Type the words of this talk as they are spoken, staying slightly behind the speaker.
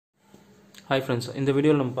Hi friends, in the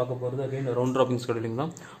video நம்ம பார்க்க போறது again round dropping scheduling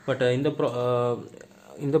தான். பட்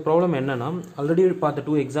இந்த ப்ராப்ளம் என்னன்னா ஆல்ரெடி பார்த்த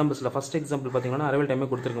டூ எக்ஸாம்பிள்ஸ்ல ஃபர்ஸ்ட் எக்ஸாம்பிள் பாத்தீங்கன்னா அரைவல் டைமே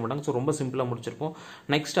கொடுத்திருக்க மாட்டாங்க. சோ ரொம்ப சிம்பிளா முடிச்சிருப்போம்.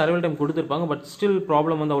 நெக்ஸ்ட் அரைவல் டைம் கொடுத்திருப்பாங்க. பட் ஸ்டில்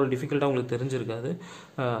ப்ராப்ளம் வந்து அவ்வளவு டிஃபிகல்ட்டா உங்களுக்கு தெரிஞ்சிருக்காது.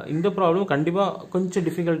 இந்த ப்ராப்ளம் கண்டிப்பா கொஞ்சம்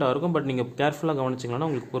டிஃபிகல்ட்டா இருக்கும். பட் நீங்க கேர்ஃபுல்லா கவனிச்சீங்கன்னா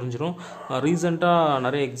உங்களுக்கு புரிஞ்சிரும். ரீசன்ட்டா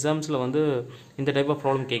நிறைய எக்ஸாம்ஸ்ல வந்து இந்த டைப் ஆஃப்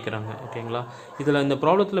ப்ராப்ளம் கேட்குறாங்க. ஓகேங்களா? இதில் இந்த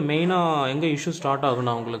ப்ராப்ளத்தில் மெயினாக எங்கே இஷ்யூ ஸ்டார்ட்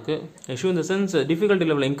ஆகுனா உங்களுக்கு இஷ்யூ இந்த சென்ஸ் டிஃபிகல்ட்டி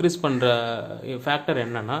லெவலில் இன்க்ரீஸ் பண்ணுற ஃபேக்டர்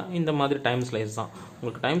என்னன்னா இந்த மாதிரி டைம் ஸ்லைஸ் தான்.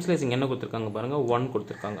 உங்களுக்கு டைம் ஸ்லைஸிங் என்ன கொடுத்துருக்காங்க பாருங்கள், 1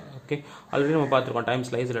 கொடுத்துருக்காங்க. ஓகே, ஆல்ரெடி நம்ம பார்த்துருக்கோம் டைம்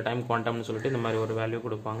ஸ்லைஸ் இல்லை டைம் குவாண்டம்னு சொல்லிட்டு இந்த மாதிரி ஒரு வேல்யூ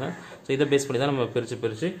கொடுப்பாங்க. ஸோ இதை பேஸ் பண்ணி தான் நம்ம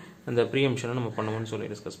பிரித்து அந்த ப்ரீஎம்ஷனை நம்ம பண்ணுவோம்னு சொல்லி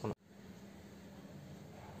டிஸ்கஸ் பண்ணுவோம்.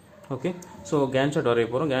 ஓகே, ஸோ கேன் சார்ட் வரைய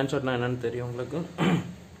போகிறோம். கேன் சார்ட்னா என்னன்னு தெரியும் உங்களுக்கு.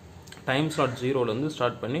 டைம் ஸ்லாட் 0லேருந்து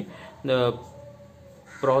ஸ்டார்ட் பண்ணி இந்த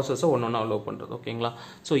ப்ராசஸை ஒன்று அலோவ் பண்ணுறது. ஓகேங்களா?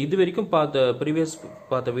 ஸோ இது வரைக்கும்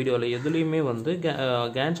பார்த்த வீடியோவில் எதுலேயுமே வந்து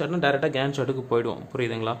கேன் சார்ட்னா டேரெக்டாக கேன் சார்ட்டுக்கு போயிடுவோம்.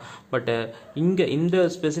 புரியுதுங்களா? பட் இங்கே இந்த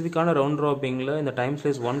ஸ்பெசிஃபிக்கான ரவுண்ட் ராப்பிங்கில் இந்த டைம்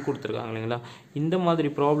ஸ்லைஸ் 1 கொடுத்துருக்காங்க இல்லைங்களா? இந்த மாதிரி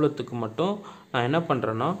ப்ராப்ளத்துக்கு மட்டும் நான் என்ன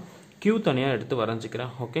பண்ணுறேன்னா கியூ தனியாக எடுத்து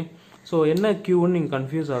வரைஞ்சிக்கிறேன். ஓகே, ஸோ என்ன கியூன்னு நீங்கள்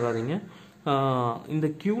கன்ஃபியூஸ் ஆகாதீங்க. இந்த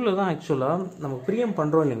கியூவில் தான் ஆக்சுவலாக நம்ம ப்ரீஎம்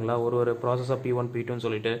பண்ணுறோம் இல்லைங்களா? ஒரு ப்ராசஸாக P1 P2ன்னு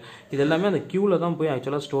சொல்லிட்டு இது எல்லாமே அந்த கியூவில் தான் போய்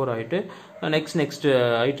ஆக்சுவலாக ஸ்டோர் ஆகிட்டு நெக்ஸ்ட்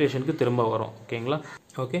ஐட்ரேஷனுக்கு திரும்ப வரும். ஓகேங்களா?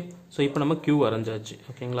 ஓகே, ஸோ இப்போ நம்ம கியூ வரைஞ்சாச்சு.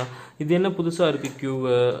 ஓகேங்களா? இது என்ன புதுசாக இருக்குது கியூ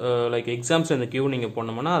லைக் எக்ஸாம்ஸ் இந்த கியூ நீங்கள்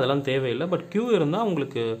போனோம்னா அதெல்லாம் தேவையில்லை. பட் கியூ இருந்தால்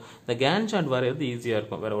உங்களுக்கு இந்த கேன் சார்ட் வரைகிறது ஈஸியாக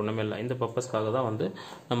இருக்கும். வேறு ஒன்றுமே இல்லை. இந்த பர்பஸ்க்காக தான் வந்து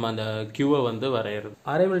நம்ம அந்த கியூவை வந்து வரைகிறது.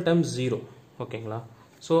 Arrival time 0. ஓகேங்களா?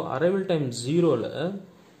 ஸோ அரைவல் டைம் 0ல்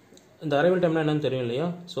இந்த அரைவல் டைம்னா என்னன்னு தெரியும் இல்லையா?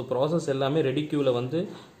 ஸோ ப்ராசஸ் எல்லாமே ரெடி கியூவில் வந்து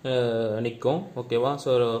நிற்கும். ஓகேவா? ஸோ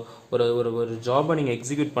ஒரு ஜாபை நீங்கள்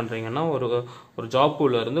எக்ஸிக்யூட் பண்ணுறீங்கன்னா ஒரு ஜாப்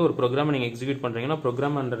பூலில் இருந்து ஒரு ப்ரோக்ராமை நீங்கள் எக்ஸிக்யூட் பண்ணுறீங்கன்னா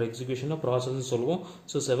ப்ரோக்ராம் அண்டர் எக்ஸிக்யூஷனை ப்ராசஸ்ன்னு சொல்லுவோம்.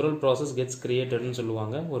 ஸோ செவரல் ப்ராசஸ் கெட்ஸ் கிரியேட்டட்னு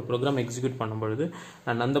சொல்லுவாங்க ஒரு ப்ரோக்ராம் எக்ஸிக்யூட் பண்ணும்பொழுது.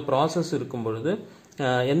 அண்ட் அந்த ப்ராசஸ் இருக்கும் பொழுது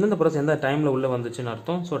எந்தெந்த ப்ராசஸ் எந்த டைமில் உள்ளே வந்துச்சுன்னு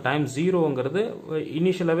அர்த்தம். ஸோ டைம் 0ங்கிறது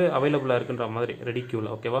இனிஷியலாகவே அவைலபிளாக இருக்குன்ற மாதிரி ரெடி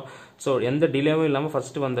கியூவில். ஓகேவா? ஸோ எந்த டிலேவும் இல்லாமல்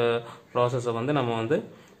ஃபஸ்ட்டு வந்த ப்ராசஸை வந்து நம்ம வந்து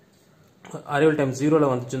அரைவல் டைம் 0ல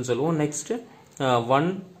வந்துச்சுன்னு சொல்லுவோம். நெக்ஸ்ட்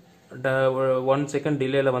 1 செகண்ட்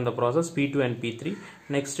டிலேல வந்த process P2 and P3.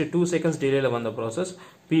 Next 2 seconds டிலேல வந்த process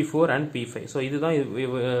P4 and P5. So இதுதான்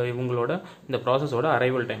இவங்களோட இந்த ப்ராசஸோட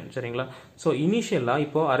அரைவல் டைம். சரிங்களா? ஸோ இனிஷியலாக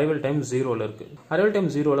இப்போ அரைவல் டைம் 0ல இருக்கு. அரைவல் டைம்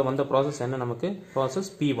 0ல வந்த ப்ராசஸ் என்ன? நமக்கு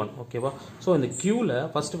ப்ராசஸ் P1. ஓகேவா? ஸோ இந்த கியூவில்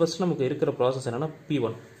ஃபர்ஸ்ட் நமக்கு இருக்கிற ப்ராசஸ் என்னன்னா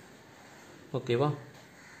P1. ஓகேவா?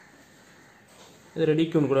 இது ரெடி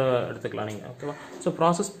கியூன்னு கூட எடுத்துக்கலாம் நீங்கள். ஓகேவா? ஸோ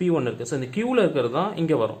ப்ராசஸ் P1 இருக்குது. ஸோ இந்த கியூவில் இருக்கிறது தான்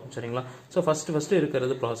இங்கே வரும். சரிங்களா? ஸோ ஃபஸ்ட்டு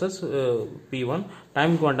இருக்கிறது ப்ராசஸ் P1.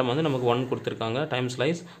 டைம் குவாண்டம் வந்து நமக்கு 1 கொடுத்துருக்காங்க டைம்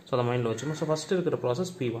ஸ்லைஸ். ஸோ அதை மைண்டில் வச்சுக்கணும். ஸோ ஃபஸ்ட்டு இருக்கிற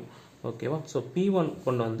ப்ராசஸ் P1. ஓகேவா? ஸோ P1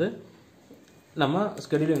 கொண்டு வந்து நம்ம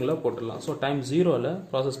ஸ்கெடியூலிங்கில் போட்டுடலாம். ஸோ டைம் 0ல்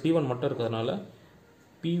ப்ராசஸ் P1 மட்டும் இருக்கிறதுனால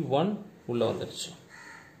P1 உள்ளே வந்துருச்சு.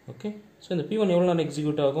 ஓகே, ஸோ இந்த P1 எவ்வளோ நேரம்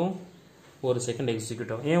எக்ஸிக்யூட் ஆகும்? 1 செகண்ட்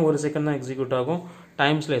எக்ஸிக்யூட் ஆகும். ஏன் 1 செகண்ட் தான் எக்ஸிக்யூட் ஆகும்?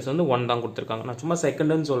 டைம் ஸ்லைஸ் வந்து 1 தான் கொடுத்துருக்காங்க. நான் சும்மா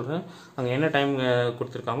செகண்டுன்னு சொல்கிறேன். அங்கே என்ன டைம்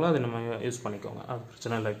கொடுத்துருக்காங்களோ அதை நம்ம யூஸ் பண்ணிக்கோங்க. அது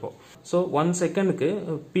பிரச்சனை இல்லை இப்போ. ஸோ 1 செகண்டுக்கு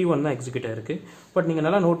P1 தான் எக்ஸிக்யூட் ஆகிருக்கு. பட் நீங்கள்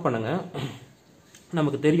நல்லா நோட் பண்ணுங்கள்.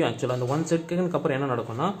 நமக்கு தெரியும் ஆக்சுவலாக அந்த 1 செகண்டுக்கு அப்புறம் என்ன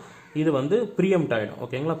நடக்கும்னா இது வந்து ப்ரீஎம்ட் ஆகிடும்.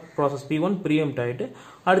 ஓகேங்களா? ப்ராசஸ் P1 ப்ரீஎம்ட் ஆகிட்டு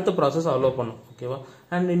அடுத்த ப்ராசஸ் அலோவ் பண்ணும். ஓகேவா?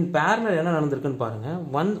 அண்ட் இன் பேரலல் என்ன நடந்திருக்குன்னு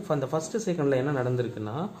பாருங்கள். அந்த ஃபஸ்ட்டு செகண்டில் என்ன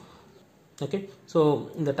நடந்திருக்குன்னா ஓகே, ஸோ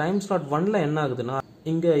இந்த டைம் ஸ்லாட் 1ல் என்ன ஆகுதுன்னா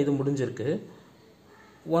இங்கே இது முடிஞ்சிருக்கு.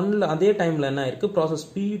 1ல் அதே டைமில் என்ன இருக்குது? ப்ராசஸ்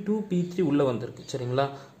P2 P3 உள்ளே வந்திருக்கு. சரிங்களா?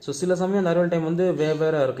 ஸோ சில சமயம் அந்த அரைவல் டைம் வந்து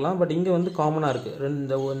வேறு இருக்கலாம். பட் இங்கே வந்து காமனாக இருக்குது.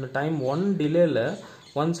 இந்த டைம் 1 டிலேயில்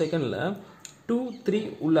 1 செகண்டில் 2 3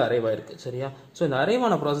 உள்ள அரைவ் ஆயிருக்கு. சரியா? ஸோ இந்த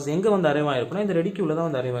அரைவான ப்ராசஸ் எங்கே வந்து அரைவ் ஆயிருக்குன்னா இந்த ரெடி கியூவில் தான்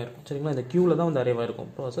வந்து அரைவ் ஆயிருக்கும். சரிங்களா? இந்த கியூவில் தான் வந்து அரைவ்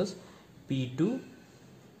ஆயிருக்கும் process P2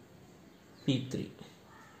 P3.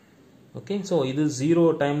 Okay, so இது 0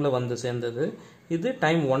 டைமில் வந்து சேர்ந்தது. இது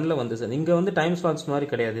டைம் 1ல் வந்து சேர்ந்து. இங்கே வந்து டைம் ஸ்லாட்ஸ் மாதிரி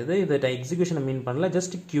கிடையாது. இது எக்ஸிக்யூஷனை மீன் பண்ணல,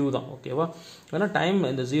 ஜஸ்ட் கியூ தான். ஓகேவா? ஏன்னா டைம்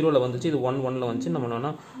இந்த 0ல் வந்துச்சு, இது 1ல் வந்துச்சு. நம்ம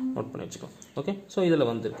வேணா நோட் பண்ணி வச்சுக்கோம். ஓகே, ஸோ இதில்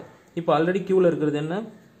வந்துருக்கு. இப்போ ஆல்ரெடி கியூவில் இருக்கிறது என்ன?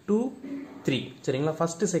 2 3. சரிங்களா?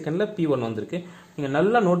 ஃபஸ்ட்டு செகண்டில் P1 வந்திருக்கு. நீங்கள்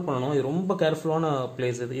நல்லா நோட் பண்ணணும். இது ரொம்ப கேர்ஃபுல்லான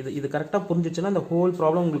பிளேஸ். இது கரெக்டாக புரிஞ்சிச்சுன்னா இந்த ஹோல்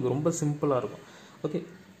ப்ராப்ளம் உங்களுக்கு ரொம்ப சிம்பிளாக இருக்கும். ஓகே,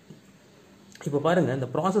 இப்போ பாருங்கள், இந்த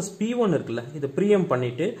ப்ராசஸ் P1 இருக்குல்ல, இதை ப்ரீஎம்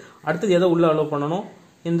பண்ணிவிட்டு அடுத்தது எதை உள்ளே அலோவ் பண்ணணும்?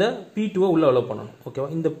 இந்த P2 உள்ளே அலோவ் பண்ணணும். ஓகேவா?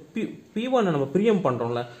 இந்த P1 நம்ம ப்ரீஎம்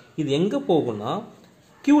பண்ணுறோம்ல, இது எங்கே போகும்னா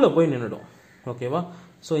கியூவில் போய் நின்றுடும். ஓகேவா?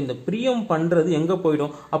 ஸோ இந்த ப்ரீஎம் பண்ணுறது எங்கே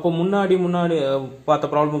போயிடும்? அப்போ முன்னாடி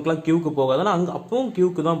பார்த்த ப்ராப்ளமுக்கெலாம் கியூக்கு போகாதுன்னா அப்பவும்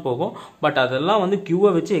கியூக்கு தான் போகும். பட் அதெல்லாம் வந்து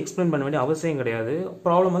கியூவை வச்சு எக்ஸ்பிளைன் பண்ண வேண்டிய அவசியம் கிடையாது.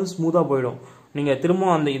 ப்ராப்ளம் வந்து ஸ்மூத்தாக போயிடும். நீங்கள்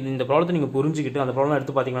திரும்ப இந்த ப்ராப்ளத்தை நீங்கள் புரிஞ்சுக்கிட்டு அந்த ப்ராப்ளம்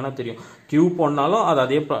எடுத்து பார்த்தீங்கன்னா தெரியும். கியூ போனாலும்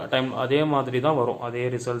அது அதே மாதிரி தான் வரும், அதே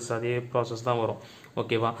ரிசல்ட்ஸ் அதே ப்ராசஸ் தான் வரும்.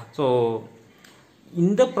 ஓகேவா? ஸோ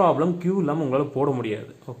இந்த ப்ராப்ளம் கியூ இல்லாமல் உங்களால் போட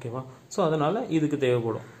முடியாது. ஓகேவா? ஸோ அதனால் இதுக்கு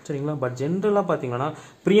தேவைப்படும். சரிங்களா? பட் ஜென்ரலாக பார்த்தீங்கன்னா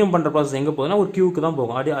ப்ரீஎம் பண்ணுற ப்ராசஸ் எங்கே போகுதுன்னா ஒரு கியூக்கு தான்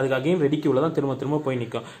போகும். அதுக்கு அகைன் ரெடி கியூவில் தான் திரும்ப போய்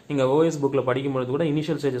நிற்கும். நீங்கள் ஓஎஸ் புக்கில் படிக்கும்போது கூட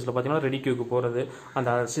இனிஷியல் ஸ்டேஜஸில் பார்த்தீங்கன்னா ரெடி கியூக்கு போகிறது,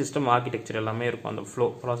 அந்த சிஸ்டம் ஆர்கிடெக்சர் எல்லாமே இருக்கும், அந்த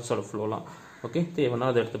ப்ராசஸோட ஃப்ளோலாம். ஓகே, தேவைன்னா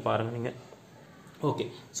அதை எடுத்து பாருங்கள் நீங்கள். ஓகே,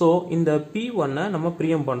 ஸோ இந்த P1 நம்ம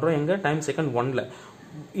ப்ரீஎம் பண்ணுறோம் எங்கள் டைம் செகண்ட் 1ல்.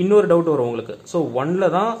 இன்னொரு டவுட் வரும் உங்களுக்கு. ஸோ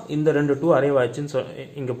 1ல் தான் இந்த 2 அரைவ் ஆச்சுன்னு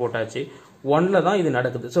இங்கே போட்டாச்சு. 1ல் தான் இது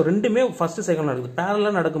நடக்குது. ஸோ ரெண்டுமே ஃபர்ஸ்ட் செகண்ட் நடக்குது.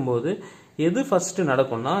 பேரலாக நடக்கும்போது எது ஃபர்ஸ்ட்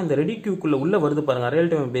நடக்கும்னா இந்த ரெடி கியூக்குள்ளே உள்ளே வருது பாருங்கள்,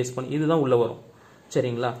 ரியல் டைம் பேஸ் பண்ணி இதுதான் உள்ளே வரும்.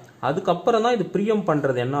 சரிங்களா? அதுக்கப்புறம் தான் இது ப்ரீஎம்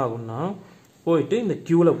பண்ணுறது என்ன ஆகும்னா போயிட்டு இந்த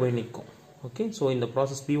கியூவில் போய் நிற்கும். ஓகே, ஸோ இந்த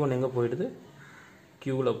ப்ராசஸ் P1 எங்கே போயிடுது?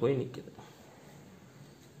 கியூவில் போய் நிற்குது.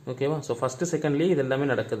 ஓகேவா? ஸோ ஃபஸ்ட்டு செகண்ட்லேயே இது எல்லாமே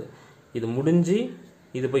நடக்குது. இது முடிஞ்சு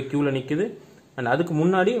இது போய் கியூவில் நிற்குது. அண்ட் அதுக்கு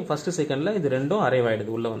முன்னாடி ஃபஸ்ட்டு செகண்டில் இது ரெண்டும் அரைவ்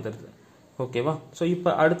ஆகிடுது, உள்ளே வந்துடுது. ஓகேவா? ஸோ இப்போ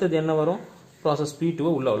அடுத்தது என்ன வரும்? ப்ராசஸ் P2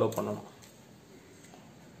 உள்ளே அலோவ் பண்ணணும்.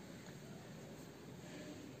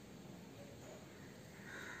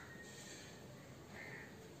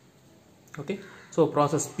 ஓகே, ஸோ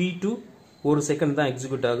ப்ராசஸ் P2 ஒரு செகண்ட் தான்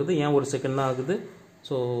எக்ஸிக்யூட் ஆகுது. ஏன் ஒரு செகண்ட் தான் ஆகுது?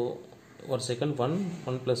 ஸோ ஒரு செகண்ட் 1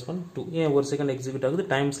 + 1 2. ஏன் ஒரு செகண்ட் எக்ஸிக்யூட் ஆகுது?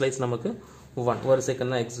 டைம் ஸ்லைஸ் நமக்கு 1 ஒரு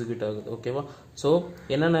செகண்ட் தான் எக்ஸிக்யூட் ஆகுது. ஓகேவா? ஸோ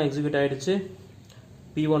என்னென்ன எக்ஸிக்யூட் ஆகிடுச்சு?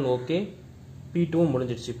 P1 ஓகே, P2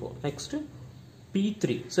 முடிஞ்சிடுச்சு. இப்போ நெக்ஸ்ட்டு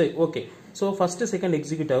P3. சரி, okay. So first second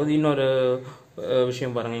execute ஆகுது. இன்னொரு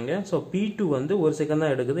விஷயம் பாருங்கள் இங்கே. ஸோ P2 வந்து ஒரு செகண்ட்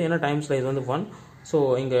தான் எடுக்குது, ஏன்னா டைம் ஸ்லைஸ் வந்து 1. ஸோ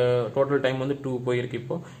இங்கே டோட்டல் டைம் வந்து 2 போயிருக்கு.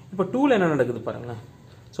 இப்போ 2ல் என்ன நடக்குது பாருங்களேன்.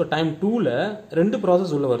 ஸோ டைம் 2ல் 2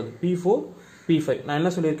 ப்ராசஸ் உள்ளே வருது, P4 P5. நான் என்ன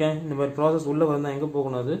சொல்லியிருக்கேன்? இந்த மாதிரி ப்ராசஸ் உள்ளே வந்தால் எங்கே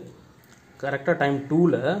போகணும்? அது கரெக்டாக டைம்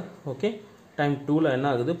 2ல். ஓகே, டைம் 2ல் என்ன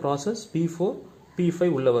ஆகுது? ப்ராசஸ் P4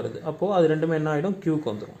 P5 உள்ளே வருது. அப்போது அது ரெண்டுமே என்ன ஆகிடும்? கியூக்கு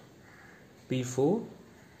வந்துடும். P4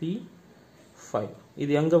 P5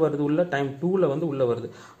 இது எங்கே வருது? உள்ள டைம் 2ல் வந்து உள்ளே வருது.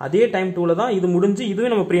 அதே டைம் 2ல் தான் இது முடிஞ்சு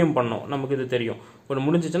இதுவே நம்ம ப்ரீஎம் பண்ணோம். நமக்கு இது தெரியும், ஒன்று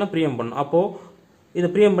முடிஞ்சிச்சுன்னா ப்ரீஎம் பண்ணணும். அப்போது இதை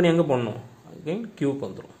ப்ரீஎம் பண்ணி எங்கே பண்ணணும்? அகைன் கியூக்கு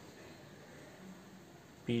வந்துடும்.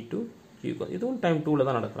 P2 கியூக்கு. இதுவும் டைம் 2ல்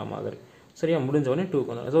தான் நடக்கிற மாதிரி. சரியா? முடிஞ்ச உடனே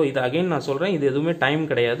 2க்கு வந்துடும். ஸோ இது அகைன் நான் சொல்கிறேன், இது எதுவுமே டைம்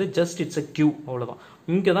கிடையாது, ஜஸ்ட் இட்ஸ் அ கியூ, அவ்வளோதான்.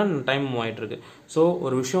 இங்கே தான் டைம் மூவ் ஆகிட்டு இருக்கு. ஸோ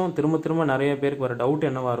ஒரு விஷயம் திரும்ப நிறைய பேருக்கு வர டவுட்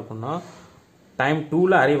என்னவா இருக்குன்னா, டைம்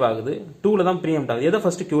 2ல் அரைவ் ஆகுது, 2ல் தான் ப்ரீஎம்ட் ஆகுது. எதை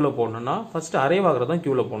ஃபஸ்ட்டு கியூவில் போடணும்னா ஃபஸ்ட்டு அரைவ் ஆகிறது தான்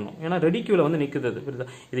கியூவில் போடணும். ஏன்னா ரெடி கியூவில் வந்து நிற்குது.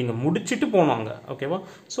 இது இங்கே முடிச்சுட்டு போனாங்க. ஓகேவா?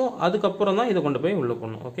 ஸோ அதுக்கப்புறம் தான் இதை கொண்டு போய் உள்ளே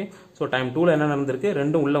போடணும். ஓகே, ஸோ டைம் 2ல் என்ன நடந்திருக்கு?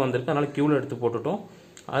 ரெண்டும் உள்ளே வந்திருக்கு, அதனால் கியூவில் எடுத்து போட்டுட்டோம்.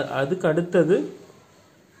 அதுக்கு அடுத்தது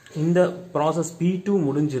இந்த ப்ராசஸ் P2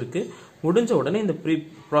 முடிஞ்சிருக்கு. முடிஞ்ச உடனே இந்த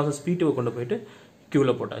ப்ராசஸ் P2 கொண்டு போயிட்டு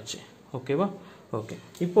கியூவில் போட்டாச்சு. ஓகேவா? ஓகே,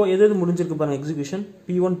 இப்போ எது முடிஞ்சிருக்கு பாருங்க எக்ஸிக்யூஷன்.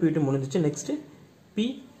 P1 P2 முடிஞ்சிச்சு. Next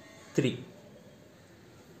P3.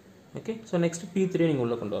 Okay, so next P3 நீங்கள்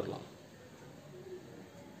உள்ளே கொண்டு வரலாம்.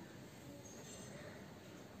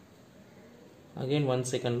 அகெயின் 1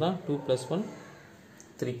 செகண்ட் தான், 2 + 1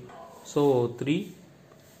 3. ஸோ 3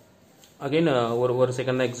 அகெயின் ஒரு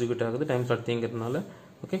செகண்ட் தான் எக்ஸிக்யூட் ஆகுது, time start தேங்கிறதுனால.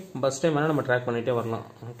 Okay, bus time வேணால் நம்ம ட்ராக் பண்ணிகிட்டே வரலாம்.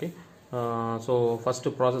 Okay, so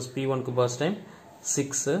first process P1க்கு bus time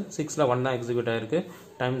 6ல் 1 தான் எக்ஸிக்யூட் ஆகிருக்கு,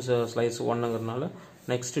 டைம்ஸ் ஸ்லைஸ் 1ங்கிறதுனால.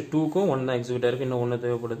 நெக்ஸ்ட்டு 2க்கும் 1 தான் எக்ஸிக்யூட் ஆகிருக்கு, இன்னும் 1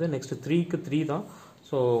 தேவைப்படுது. நெக்ஸ்ட்டு 3க்கு 3 தான்,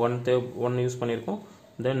 ஸோ 1 யூஸ் பண்ணியிருக்கோம்.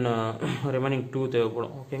 தென் ரிமைனிங் 2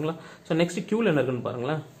 தேவைப்படும். ஓகேங்களா? ஸோ நெக்ஸ்ட்டு கியூவில் என்ன இருக்குன்னு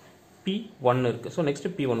பாருங்களேன். P1 இருக்குது. ஸோ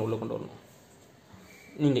நெக்ஸ்ட்டு P1 உள்ளே கொண்டு வரணும்.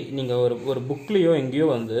 நீங்கள் ஒரு புக்லேயோ எங்கேயோ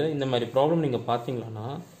வந்து இந்த மாதிரி ப்ராப்ளம் நீங்கள் பார்த்தீங்களான்னா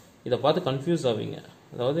இதை பார்த்து கன்ஃபியூஸ் ஆவீங்க.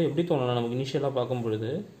 அதாவது எப்படி தோணலாம், நமக்கு இனிஷியலாக பார்க்கும் பொழுது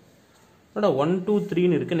 1 2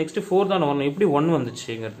 3ன்னு இருக்குது, நெக்ஸ்ட்டு 4 தான் வரணும், எப்படி 1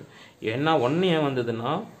 வந்துச்சுங்கிறது. ஏன்னா 1 ஏன்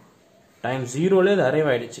வந்ததுன்னா டைம் 0லே அது அரைவ்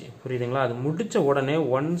ஆகிடுச்சு. புரியுதுங்களா? அது முடித்த உடனே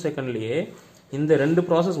 1 செகண்ட்லேயே இந்த 2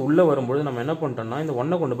 ப்ராசஸ் உள்ளே வரும்பொழுது நம்ம என்ன பண்ணிட்டோம்னா இந்த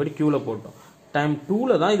 1 கொண்டு போய் கியூவில் போட்டோம். டைம்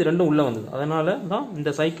 2ல் தான் இது ரெண்டும் உள்ளே வந்தது. அதனால தான் இந்த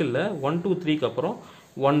சைக்கிளில் 1 2 3க்கு அப்புறம்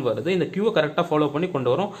 1 வருது. இந்த கியூவை கரெக்டாக ஃபாலோ பண்ணி கொண்டு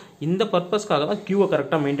வரோம். இந்த பர்பஸ்க்காக தான் கியூவை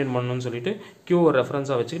கரெக்டாக மெயின்டைன் பண்ணணும்னு சொல்லிட்டு கியூவை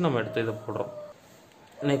ரெஃபரன்ஸாக வச்சு நம்ம எடுத்து இதை போடுறோம்.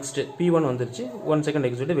 நெக்ஸ்ட்டு P1 வந்துருச்சு, 1 செகண்ட்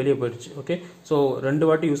எக்ஸிக்யூட் வெளியே போயிடுச்சு. ஓகே, ஸோ 2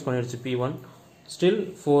 வாட்டி யூஸ் பண்ணிடுச்சு P1. ஸ்டில்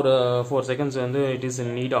 4 செகண்ட்ஸ் வந்து it is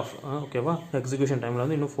in need of. ஓகேவா? எக்ஸிக்யூஷன் டைமில்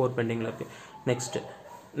வந்து இன்னும் 4 பெண்டிங்கில் இருக்குது.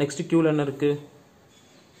 நெக்ஸ்ட்டு கியூவில் என்ன இருக்குது?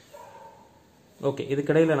 ஓகே,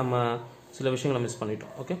 இதுக்கிடையில் நம்ம சில விஷயங்களை மிஸ்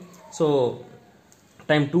பண்ணிட்டோம். ஓகே, ஸோ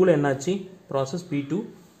டைம் 2ல் என்னாச்சு? ப்ராசஸ் P2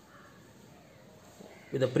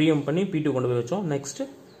 இதை ப்ரீஎம் பண்ணி P2 கொண்டு போய் வச்சோம். Next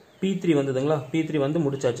P3 வந்ததுங்களா? P3 வந்து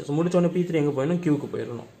முடிச்சாச்சு. ஸோ முடிச்சோடனே P3 எங்கே போயிடணும்? கியூக்கு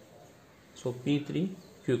போயிடணும். ஸோ P3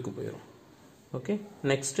 கியூக்கு போயிடும். ஓகே,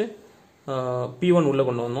 நெக்ஸ்ட்டு P1 உள்ளே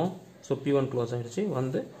கொண்டு வந்தோம். ஸோ P1 க்ளோஸ் ஆகிடுச்சு.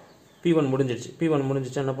 வந்து P1 முடிஞ்சிடுச்சு. P1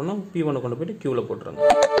 முடிஞ்சிச்சு என்ன பண்ணோம், P1 கொண்டு போயிட்டு Qல போட்டுருங்க.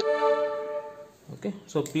 ஓகே,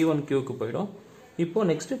 ஸோ P1 Qக்கு போயிடும். இப்போ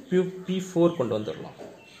நெக்ஸ்ட் P4 கொண்டு வந்துடலாம்.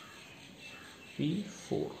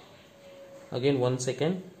 P4 again 1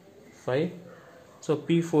 second 5. So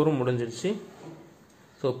P4 முடிஞ்சிடுச்சு.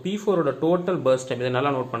 ஸோ P4 ஓட டோட்டல் பர்ஸ்ட் டைம் இதை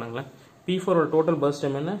நல்லா நோட் பண்ணுங்களேன். P4 ஓட டோட்டல் பர்ஸ்ட்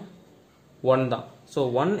டைம் என்ன, 1 தான். ஸோ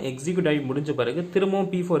 1 எக்ஸிக்யூட் ஆகி முடிஞ்ச பிறகு திரும்பவும்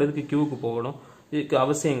P4 எதுக்கு Qக்கு போகணும், இதுக்கு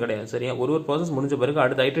அவசியம் கிடையாது. சரியா, ஒரு ப்ராசஸ் முடிஞ்ச பிறகு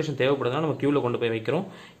அடுத்த ஐட்ரேஷன் தேவைப்படுதுன்னா நம்ம Qல கொண்டு போய் வைக்கிறோம்.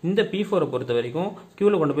 இந்த P4 பொறுத்த வரைக்கும்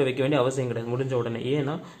Qல கொண்டு போய் வைக்க வேண்டிய அவசியம் கிடையாது முடிஞ்ச உடனே.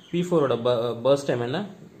 ஏன்னா P4 ஓட பர்ஸ்ட் டைம் என்ன,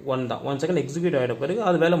 1 தான். 1 செகண்ட் எக்ஸிக்யூட் ஆகிட பிறகு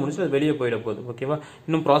அது வேலை முடிச்சு அது வெளியே போயிட போகுது. ஓகேவா,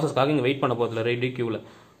 இன்னும் ப்ராசஸ்க்காக இங்கே வெயிட் பண்ண போதில்லை ரெடி Qல.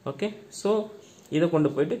 ஓகே, ஸோ இதை கொண்டு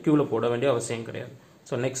போயிட்டு Qல போட வேண்டிய அவசியம் கிடையாது.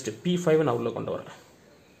 ஸோ நெக்ஸ்ட் P5 நான் உள்ள கொண்டு வரேன்.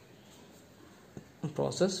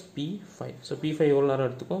 Process P5. ஸோ P5 எவ்வளோ நேரம்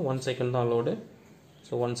எடுத்துக்கும், 1 செகண்ட் தான் லோடு.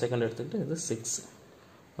 ஸோ 1 செகண்ட் எடுத்துக்கிட்டு இது 6.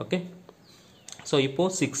 ஓகே, ஸோ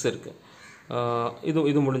இப்போது 6 இருக்குது.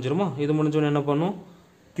 இது முடிஞ்சிருமா, இது முடிஞ்சோன்னு என்ன பண்ணும்,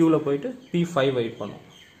 Qல போயிட்டு P5 வெயிட் பண்ணும்.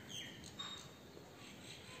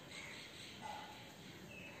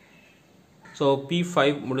 ஸோ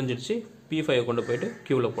P5 முடிஞ்சிடுச்சு. P5 கொண்டு போயிட்டு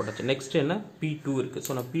Qல போட்டாச்சு. நெக்ஸ்ட் என்ன, P2 இருக்குது.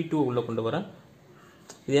 ஸோ நான் P2 உள்ளே கொண்டு வரேன்.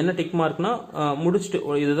 இது என்ன டிக் மார்க்னா முடிச்சுட்டு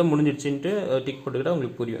இதுதான் முடிஞ்சிடுச்சுன்ட்டு டிக் போட்டுக்கிட்டால்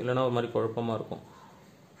உங்களுக்கு புரியும், இல்லைனா ஒரு மாதிரி குழப்பமாக இருக்கும்.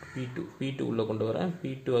 P2 உள்ளே கொண்டு வரேன்.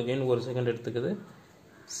 P2 அகைன் 1 செகண்ட் எடுத்துக்குது,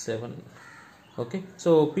 7. ஓகே,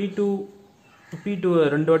 ஸோ P2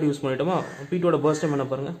 ரெண்டு வாட்டி யூஸ் பண்ணிட்டோமா. P2ஓட பர்ஸ்ட் டைம் என்ன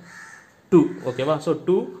பாருங்கள், 2. ஓகேவா, ஸோ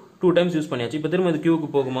 2 டைம்ஸ் யூஸ் பண்ணியாச்சு. இப்போ திரும்ப இது Qக்கு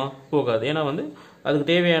போகுமா, போகாது. ஏன்னா வந்து அதுக்கு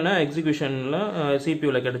தேவையான எக்ஸிக்யூஷனில்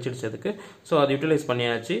சிபியூவில் கிடச்சிடுச்சு அதுக்கு. ஸோ அது யூட்டிலைஸ்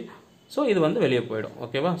பண்ணியாச்சு. ஸோ இது வந்து வெளியே போயிடும்.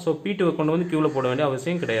 ஓகேவா, ஸோ P2 கொண்டு வந்து Qல போட வேண்டிய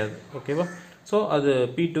அவசியம் கிடையாது. ஓகேவா, ஸோ அது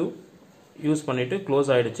P2 யூஸ் பண்ணிவிட்டு க்ளோஸ்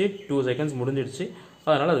ஆகிடுச்சு. 2 செகண்ட்ஸ் முடிஞ்சிடுச்சு,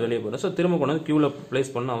 அதனால் அது வெளியே போயிடும். ஸோ திரும்ப கொண்டு வந்து Qல ப்ளேஸ்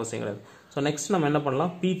பண்ண அவசியம் கிடையாது. ஸோ நெக்ஸ்ட் நம்ம என்ன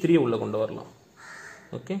பண்ணலாம், P3 உள்ளே கொண்டு வரலாம்.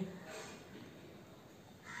 ஓகே,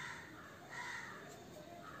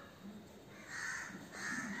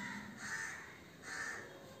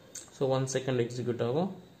 ஸோ 1 செகண்ட் எக்ஸிக்யூட் ஆகும்,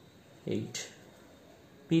 8.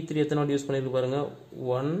 P3 எத்தனை வாட்டி யூஸ் பண்ணியிருக்கு பாருங்கள்,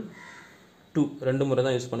 1 2 2 முறை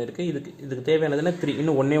தான் யூஸ் பண்ணியிருக்கு. இதுக்கு தேவையானதுன்னா 3,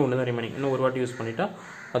 இன்னும் ஒன்று தான் ரிமைனிங். இன்னும் ஒரு வாட்டி யூஸ் பண்ணிட்டா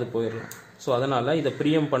அது போயிடலாம். ஸோ அதனால் இதை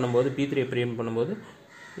ப்ரீஎம் பண்ணும்போது, P3 ப்ரீஎம் பண்ணும்போது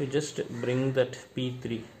you just bring that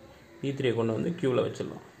P3 கொண்டு வந்து Qல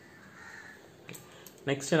வச்சிடலாம்.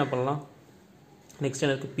 நெக்ஸ்ட் என்ன பண்ணலாம், நெக்ஸ்ட்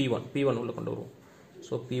எனக்கு P1 உள்ள கொண்டு வருவோம்.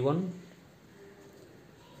 So P1.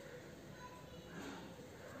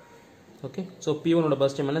 Okay, so P1ஓட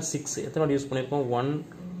first time என்ன, 6. எத்தனை வாட்டி யூஸ் பண்ணியிருக்கோம், 1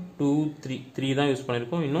 2 3 தான் யூஸ்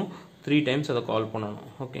பண்ணியிருக்கோம். இன்னும் 3 டைம்ஸ் அதை கால் பண்ணணும்.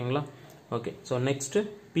 ஓகேங்களா, ஓகே. ஸோ நெக்ஸ்ட்டு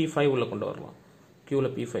P5 உள்ள கொண்டு வரலாம். Qல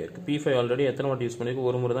P5 இருக்குது. P5 ஆல்ரெடி எத்தனை வாட்டி யூஸ் பண்ணியிருக்கு,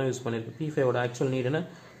 ஒரு முறை தான் யூஸ் பண்ணியிருக்கு. P5ஓட ஆக்சுவல் நீட் என்ன,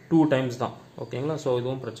 2 டைம்ஸ் தான். ஓகேங்களா, ஸோ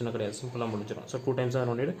இதுவும் பிரச்சனை கிடையாது, சிம்பிளாக முடிஞ்சிடும். ஸோ 2 டைம்ஸ்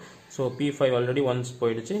தான் need. So P5 already once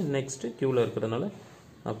போயிடுச்சு. நெக்ஸ்ட்டு Qல இருக்கிறதுனால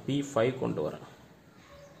நான் P5 கொண்டு வரேன்.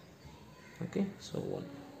 Okay, so 1.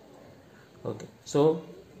 Okay, so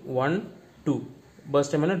 1 2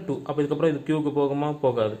 first time என்ன, 2. அப்போ இதுக்கப்புறம் இது Qக்கு போகுமா,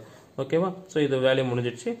 போகாது. ஓகேவா, ஸோ இது வேலையை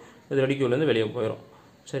முடிஞ்சிடுச்சு. இது ரெடி Qலேருந்து வெளியே போயிடும்.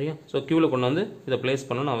 சரியா, ஸோ Qல கொண்டு வந்து இதை ப்ளேஸ்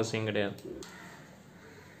பண்ணணும்னு அவசியம் கிடையாது.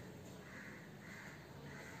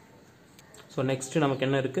 ஸோ நெக்ஸ்ட்டு நமக்கு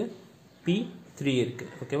என்ன இருக்குது, P3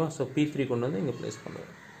 இருக்குது. ஓகேவா, ஸோ P3 கொண்டு வந்து இங்கே ப்ளேஸ்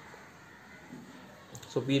பண்ணுவோம்.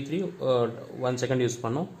 ஸோ P3 1 செகண்ட் யூஸ்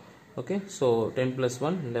பண்ணோம். Okay, so 10 +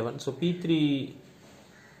 1 11. ஸோ P3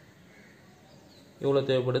 எவ்வளோ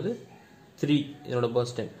தேவைப்படுது, 3. இதனோட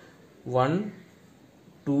பர்ஸ்ட் டைம் 1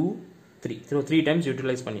 2 3. 3 டைம்ஸ்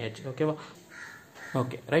யூட்டிலைஸ் பண்ணியாச்சு. ஓகேவா,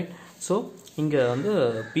 ஓகே ரைட். ஸோ இங்கே வந்து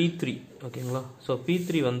P3. ஓகேங்களா, ஸோ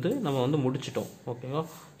P3 வந்து நம்ம வந்து முடிச்சிட்டோம். ஓகேவா,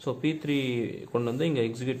 ஸோ P3 கொண்டு வந்து இங்கே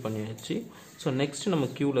எக்ஸிக்யூட் பண்ணியாச்சு. ஸோ நெக்ஸ்ட் நம்ம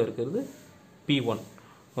Qல இருக்கிறது P1.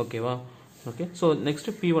 ஓகேவா, ஓகே. ஸோ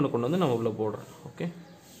நெக்ஸ்ட்டு P1 கொண்டு வந்து நம்ம உள்ளே போடுறோம். ஓகே,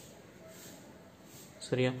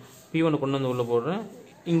 சரியா, P1 கொண்டு வந்து உள்ளே போடுறேன்.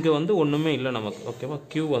 இங்கே வந்து ஒன்றுமே இல்லை நமக்கு. ஓகேவா,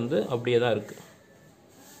 Q வந்து அப்படியே தான் இருக்குது.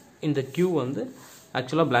 இந்த Q வந்து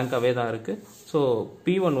ஆக்சுவலாக பிளாங்காகவே தான் இருக்குது. ஸோ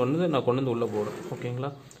P1 வந்து நான் கொண்டு வந்து உள்ளே போடுறேன். ஓகேங்களா,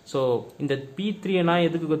 ஸோ இந்த P3 நான்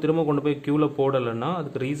எதுக்கு திரும்ப கொண்டு போய் Qல போடலைன்னா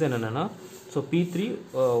அதுக்கு ரீசன் என்னென்னா, ஸோ P3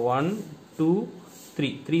 1 2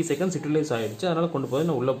 3 செகண்ட்ஸ் யூட்டிலைஸ் ஆகிடுச்சு. அதனால் கொண்டு போய்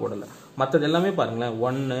நான் உள்ளே போடலை. மற்றது எல்லாமே பாருங்களேன்,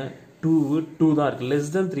 1 2 தான் இருக்குது,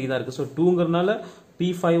 லெஸ் தென் 3 தான் இருக்குது. ஸோ 2ங்கிறதுனால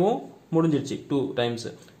P5ம் முடிஞ்சிடுச்சு 2 டைம்ஸ்.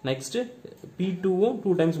 நெக்ஸ்ட்டு P2ம்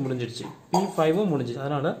 2 டைம்ஸ் முடிஞ்சிடுச்சு, P5ம் முடிஞ்சிச்சு.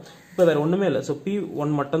 அதனால் இப்போ வேறு ஒன்றுமே இல்லை. ஸோ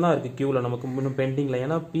P1 மட்டும் தான் இருக்குது Qல நமக்கு இன்னும் பெண்டிங்கில்.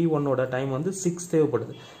 ஏன்னா P1ஓட டைம் வந்து 6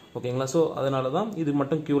 தேவைப்படுது. ஓகேங்களா, ஸோ அதனால தான் இது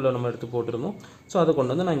மட்டும் Qல நம்ம எடுத்து போட்டிருந்தோம். ஸோ அதை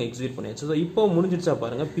கொண்டு வந்து நாங்கள் எக்ஸிக்யூட் பண்ணியாச்சு. ஸோ இப்போ முடிஞ்சிடுச்சா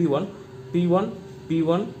பாருங்கள், P1.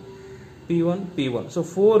 ஸோ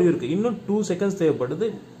 4 இருக்குது. இன்னும் 2 செகண்ட்ஸ் தேவைப்படுது.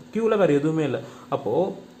 Qல வேறு எதுவுமே இல்லை.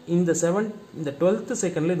 அப்போது இந்த 12th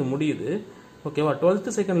செகண்டில் இது முடியுது ஓகேவா. 12th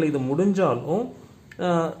செகண்டில் இது முடிஞ்சாலும்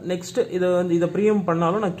நெக்ஸ்ட்டு இதை ப்ரீஎம்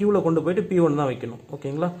பண்ணாலும் நான் க்யூவில் கொண்டு போயிட்டு P1 தான் வைக்கணும்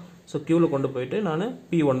ஓகேங்களா. ஸோ க்யூவில் கொண்டு போயிட்டு நான்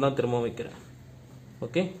P1 தான் திரும்ப வைக்கிறேன்.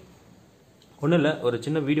 ஓகே, ஒன்றும் இல்லை, ஒரு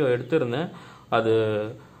சின்ன வீடியோ எடுத்துருந்தேன், அது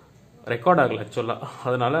ரெக்கார்ட் ஆகலை ஆக்சுவலாக,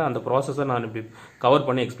 அதனால் அந்த ப்ராசஸை நான் இப்படி கவர்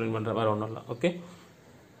பண்ணி எக்ஸ்பிளைன் பண்ணுறேன், வேறு ஒன்றும் இல்லை. ஓகே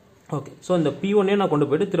ஓகே ஸோ இந்த P1 நான் கொண்டு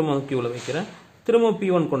போயிட்டு திரும்ப க்யூவில் வைக்கிறேன். திரும்ப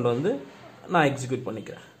P1 கொண்டு வந்து நான் எக்ஸிக்யூட்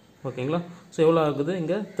பண்ணிக்கிறேன் ஓகேங்களா. ஸோ எவ்வளோ ஆகுது,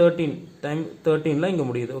 இங்கே 13 இங்கே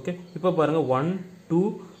முடியுது. ஓகே, இப்போ பாருங்கள் 1 2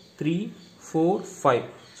 3 4 5.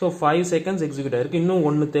 ஸோ 5 செகண்ட்ஸ் எக்ஸிக்யூட் ஆகிருக்கு. இன்னும்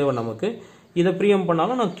 1 தேவை நமக்கு. இதை ப்ரீஎம்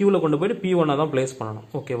பண்ணாலும் நான் க்யூவில் கொண்டு போயிட்டு P1 தான் பிளேஸ் பண்ணணும்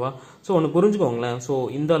ஓகேவா. ஸோ ஒன்று புரிஞ்சுக்கோங்களேன். ஸோ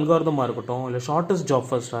இந்த அல்காரிதமாக இருக்கட்டும், இல்லை ஷார்ட்டஸ்ட் ஜாப்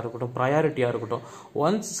ஃபர்ஸ்ட்டாக இருக்கட்டும், ப்ரையாரிட்டியாக இருக்கட்டும்,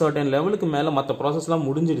 ஒன்ஸ் சர்டன் லெவலுக்கு மேலே மற்ற ப்ராசஸ்லாம்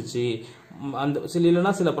முடிஞ்சிருச்சு, அந்த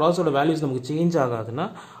சில ப்ராசஸோட வேல்யூஸ் நமக்கு சேஞ்ச் ஆகாதுன்னா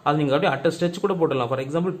அது நீங்கள் அப்படியே அட் ஸ்டெச் கூட போட்டுடலாம். ஃபார்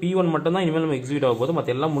எக்ஸாம்பிள் P1 மட்டும் தான் இனிமேல் நம்ம எக்ஸிக்யூட் ஆக போது,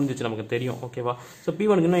 மற்ற எல்லாம் முடிஞ்சிச்சு நமக்கு தெரியும் ஓகேவா. ஸோ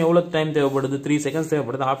P1 இன்னும் எவ்வளோ டைம் தேவைப்படுது, 3 செகண்ட்ஸ்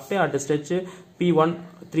தேவைப்படுது, அப்படியே அட் ஸ்டெச் P1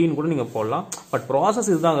 3 கூட நீங்கள் போடலாம். பட்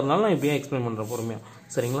ப்ராசஸ் இதுதாங்கிறதுனால நான் இப்படியே எக்ஸ்பிளைன் பண்ணுறேன் பொறுமையாக,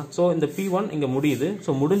 சரிங்களா. ஸோ இந்த P1 இங்கே முடியுது.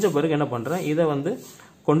 ஸோ முடிஞ்ச பிறகு என்ன பண்ணுறேன், இதை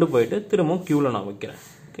கொண்டு போயிட்டு திரும்பவும் க்யூவில் நான் வைக்கிறேன்.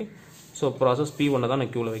 ஓகே, ஸோ ப்ராசஸ் P1 தான்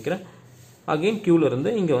நான் க்யூவில் வைக்கிறேன். அகெயின் க்யூவில் இருந்து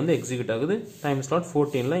இங்கே எக்ஸிக்யூட் ஆகுது. டைம் ஸ்லாட்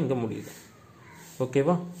 14 இங்கே முடியுது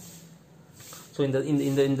ஓகேவா. ஸோ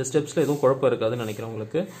இந்த ஸ்டெப்ஸில் எதுவும் குழப்பம் இருக்காதுன்னு நினைக்கிறேன்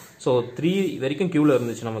உங்களுக்கு. ஸோ 3 வரைக்கும் க்யூவில்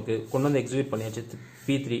இருந்துச்சு, நமக்கு கொண்டு வந்து எக்ஸிக்யூட் பண்ணியாச்சு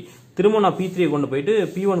P3. திரும்ப நான் P3 கொண்டு போயிட்டு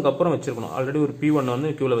P1க்கு அப்புறம் வச்சிருக்கணும். ஆல்ரெடி ஒரு P1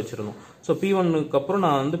 க்யூவில் வச்சிருக்கணும். ஸோ P1க்கு அப்புறம்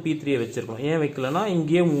நான் P3 வச்சிருக்கணும். ஏன் வைக்கலன்னா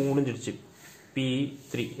இங்கேயே முடிஞ்சிடுச்சு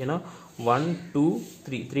P3. ஏன்னா 1 2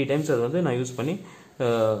 3 டைம்ஸ் அது நான் யூஸ் பண்ணி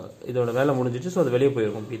இதோட வேலை முடிஞ்சிச்சு. ஸோ அது வெளியே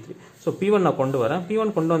போயிருக்கும் P3. ஸோ P1 நான் கொண்டு வரேன்.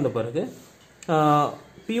 P1 கொண்டு வந்த பிறகு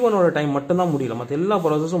P1ஓட டைம் மட்டும்தான் முடியல, மற்ற எல்லா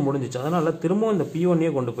ப்ராசஸும் முடிஞ்சிச்சு. அதனால் திரும்பவும் இந்த P1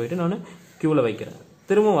 கொண்டு போயிட்டு நான் க்யூவில் வைக்கிறேன்.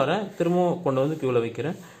 திரும்ப வரேன், திரும்ப கொண்டு வந்து க்யூவில்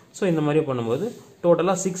வைக்கிறேன். ஸோ இந்த மாதிரி பண்ணும்போது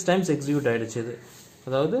டோட்டலாக 6 டைம்ஸ் எக்ஸிக்யூட் ஆகிடுச்சு. இது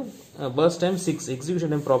அதாவது பர்ஸ்ட் டைம் 6,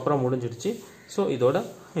 எக்ஸிக்யூஷன் டைம் ப்ராப்பராக முடிஞ்சிடுச்சு. ஸோ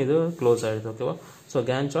இது க்ளோஸ் ஆகிடுது ஓகேவா. ஸோ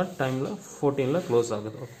கேன் சார்ட் டைமில் 14 க்ளோஸ்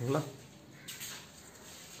ஆகுது ஓகேங்களா.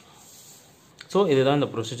 ஸோ இதுதான் இந்த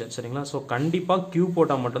ப்ரொசீஜர், சரிங்களா. ஸோ கண்டிப்பாக க்யூ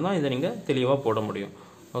போட்டால் மட்டும்தான் இதை நீங்கள் தெளிவாக போட முடியும்.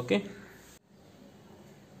 ஓகே,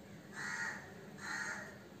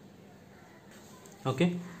 ஓகே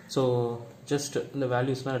ஸோ ஜஸ்ட் இந்த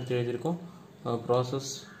வேல்யூஸ்லாம் எடுத்து எழுதியிருக்கோம். Process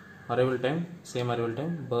arrival time, same arrival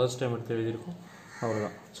time, first time எடுத்து எழுதியிருக்கோம்,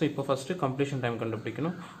 அவ்வளோதான். ஸோ இப்போ ஃபஸ்ட்டு கம்ப்ளீஷன் டைம்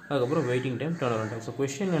கண்டுபிடிக்கணும், அதுக்கப்புறம் waiting time, turn around time. So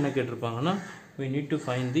question என்ன கேட்டிருப்பாங்கன்னா, we need to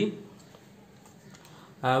find the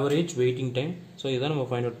average waiting time. So இதான் நம்ம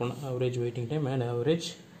ஃபைண்ட் அவுட் பண்ணோம், average waiting time and average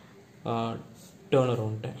turn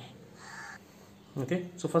around time. Okay,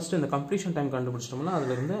 so first இந்த completion time கண்டுபிடிச்சிட்டோம்னா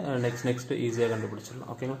அதுலேருந்து next ஈஸியாக கண்டுபிடிச்சிடலாம்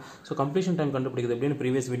ஓகேங்களா. So completion time கண்டுபிடிக்கிறது எப்படின்னு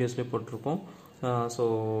ப்ரீவியஸ் வீடியோஸ்லேயே போட்டிருப்போம். ஸோ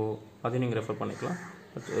அதையும் நீங்கள் ரெஃபர் பண்ணிக்கலாம்.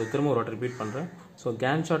 திரும்ப ஒரு வாட்டி ரிப்பீட் பண்ணுறேன். ஸோ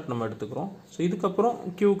கேன் சார்ட் நம்ம எடுத்துக்கிறோம். ஸோ இதுக்கப்புறம்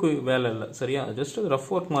க்யூக்கு வேலை இல்லை, சரியா. ஜஸ்ட் ரஃப்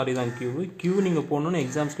ஒர்க் மாதிரி தான் க்யூ நீங்கள் போகணுன்னு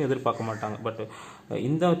எக்ஸாம்ஸ்லையும் எதிர்பார்க்க மாட்டாங்க. பட்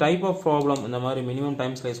இந்த டைப் ஆஃப் ப்ராப்ளம், இந்த மாதிரி மினிமம்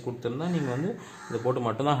டைம் ஸ்லைஸ் கொடுத்துருந்தா நீங்கள் இதை போட்டு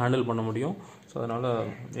மட்டும்தான் ஹேண்டில் பண்ண முடியும். ஸோ அதனால்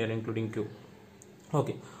ஏர் இன்க்ளூடிங் க்யூ.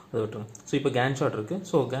 ஓகே, அதை விட்டுருங்க. ஸோ இப்போ கேன் சார்ட் இருக்குது.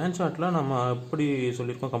 ஸோ கேன் சார்ட்டில் நம்ம எப்படி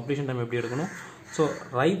சொல்லியிருக்கோம், கம்ப்ளீஷன் டைம் எப்படி எடுக்கணும். ஸோ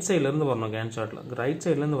ரைட் சைட்லேருந்து வரணும். கேன் சார்ட்டில் ரைட்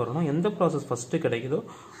சைட்லேருந்து வரணும். எந்த ப்ராசஸ் ஃபஸ்ட்டு கிடைக்குதோ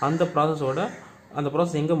அந்த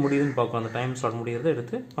ப்ராசஸ் எங்கே முடியுதுன்னு பார்க்கணும். அந்த டைம் ஸ்லாட் முடியறதை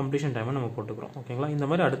எடுத்து கம்ப்ளீஷன் டைமை நம்ம போட்டுக்கிறோம் ஓகேங்களா. இந்த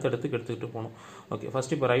மாதிரி அடுத்தடுத்துக்கு எடுத்துக்கிட்டு போகணும். ஓகே,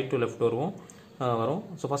 ஃபஸ்ட்டு இப்போ ரைட் டு லெஃப்ட் வரும்.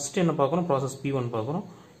 ஸோ ஃபஸ்ட்டு என்ன பார்க்குறோம், ப்ராசஸ் P1 பார்க்குறோம்.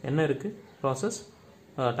 என்ன இருக்குது, ப்ராசஸ்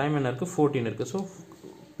டைம் என்ன இருக்குது, 14 இருக்குது. So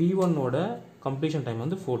P1ஓட completion time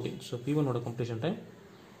 14. So P1ஓட completion time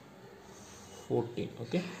 14.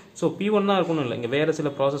 Okay, so P1 தான் இருக்கணும் இல்லை, இங்கே வேறு சில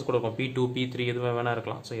ப்ராசஸ் கூட இருக்கும், P2 P3 எதுவும் வேணா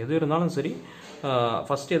இருக்கலாம். ஸோ எது இருந்தாலும் சரி,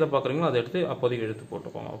 ஃபஸ்ட்டு எதை பார்க்குறீங்களோ அதை எடுத்து அப்போதைக்கு எடுத்து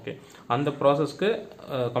போட்டுக்கோங்க. ஓகே, அந்த ப்ராசஸ்க்கு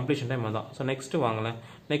கம்ப்ளீஷன் டைம் தான். So next வாங்கலேன்.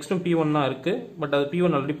 நெக்ஸ்ட்டும் P1 தான் இருக்குது. பட் அது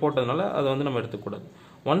P1 ஆல்ரெடி போட்டதுனால அதை நம்ம எடுத்துக்கூடாது.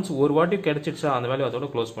 ஒன்ஸ் ஒரு வாட்டி கிடச்சிடுச்சா அந்த வேலையை அதோட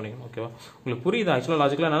க்ளோஸ் பண்ணிக்கணும். ஓகேவா, உங்களுக்கு புரியுது. ஆக்சுவலாக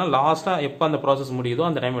லாஜிக்கலாக என்னன்னா, லாஸ்ட்டாக எப்போ அந்த ப்ராசஸ் முடியுதோ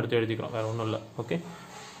அந்த டைம் எடுத்து எழுதிக்கிறோம், வேறு ஒன்றும் இல்லை. ஓகே,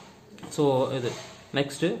 ஸோ இது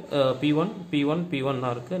நெக்ஸ்ட்டு P1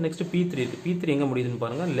 தான் இருக்குது. நெக்ஸ்ட்டு P3 இருக்குது. P3 எங்கே முடியுதுன்னு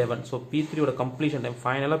பாருங்கள், 11. ஸோ P3ஓட கம்ப்ளீஷன் டைம்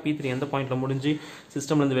ஃபைனலாக P3 எந்த பாயிண்டில் முடிஞ்சு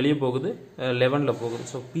சிஸ்டம்லேருந்து வெளியே போகுது, 11ல் போகுது.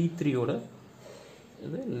 ஸோ P3ஓட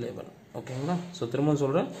இது 11. ஓகேங்களா. ஸோ திரும்ப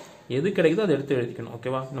சொல்கிறேன், எது கிடைக்குதோ அதை எடுத்து எழுதிக்கணும்.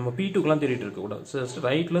 ஓகேவா, நம்ம P2க்குலாம் தேடிட்டு இருக்கக்கூடாது. ஜஸ்ட்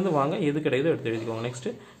ரைட்லேருந்து வாங்க, எது கிடைக்குதோ எடுத்து எழுதிக்கோங்க.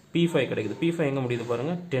 நெக்ஸ்ட்டு P5 கிடைக்குது. P5 எங்கே முடியுது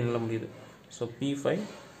பாருங்கள், 10ல் முடியுது. So P5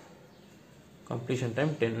 completion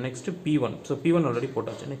time 10. Next P1. So P1 already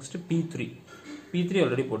போட்டாச்சு. நெக்ஸ்ட்டு P3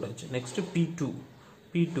 ஆல்ரெடி போட்டாச்சு. நெக்ஸ்ட்டு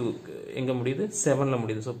P2 எங்கே முடியுது, 7ல்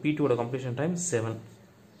முடியுது. So P2ஓட completion time 7.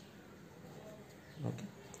 Okay,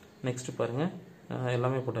 next பாருங்கள்,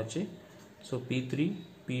 எல்லாமே போட்டாச்சு. So P3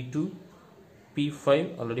 P2 P5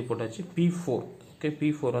 already போட்டாச்சு, P4 ஓகே,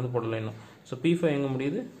 P4 வந்து போடல இன்னும். ஸோ P5 எங்கே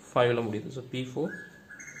முடியுது, 5ல் முடியுது. ஸோ P4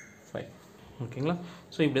 5 ஓகேங்களா.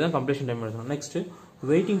 ஸோ இப்படி தான் கம்ப்ளீஷன் டைம் எழுதணும். நெக்ஸ்ட்டு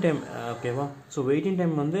வெயிட்டிங் டைம் ஓகேவா. ஸோ வெயிட்டிங்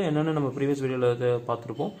டைம் வந்து என்னென்னு நம்ம ப்ரீவியஸ் வீடியோவில்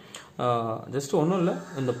பார்த்துருப்போம். ஜஸ்ட் ஒன்றும் இல்லை,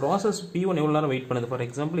 இந்த ப்ராசஸ் P1 எவ்வளோ நேரம் வெயிட் பண்ணுது. ஃபார்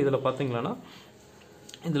எக்ஸாம்பிள் இதில் பார்த்தீங்கன்னா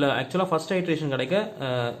இதில் ஆக்சுவலாக ஃபஸ்ட் ஐட்ரேஷன் கிடைக்க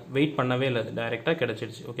வெயிட் பண்ணவே இல்லை, அது டைரெக்டாக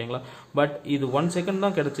கிடச்சிடுச்சு ஓகேங்களா. பட் இது 1 செகண்ட்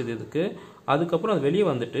தான் கிடச்சிது இதுக்கு. அதுக்கப்புறம் அது வெளியே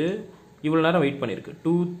வந்துட்டு இவ்வளோ நேரம் வெயிட் பண்ணியிருக்கு,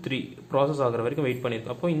 2 3 ப்ராசஸ் ஆகிற வரைக்கும் வெயிட்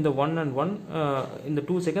பண்ணியிருக்கு. அப்போ இந்த 1 and 1 இந்த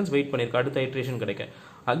 2 செகண்ட்ஸ் வெயிட் பண்ணியிருக்கு அடுத்த ஐட்ரேஷன் கிடைக்க.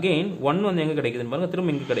 அகெயின் 1 வந்து எங்கே கிடைக்குதுன்னு பாருங்கள்,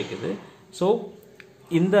 திரும்ப இங்கே கிடைக்குது. ஸோ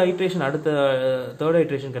இந்த ஐட்ரேஷன் அடுத்த தேர்ட்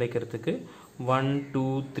ஐட்ரேஷன் கிடைக்கிறதுக்கு 1 2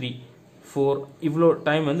 3 4 இவ்வளோ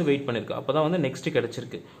டைம் வந்து வெயிட் பண்ணியிருக்கு. அப்போ தான் வந்து நெக்ஸ்ட்டு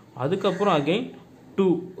கிடச்சிருக்கு. அதுக்கப்புறம் அகெயின்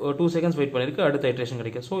 2 செகண்ட்ஸ் வெயிட் பண்ணியிருக்கு, அடுத்த ஐட்ரேஷன்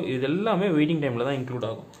கிடைக்கும். ஸோ இது எல்லாமே வெயிட்டிங் டைமில் தான் இன்க்ளூட்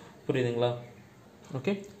ஆகும். புரியுதுங்களா.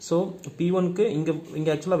 ஓகே. ஸோ P1க்கு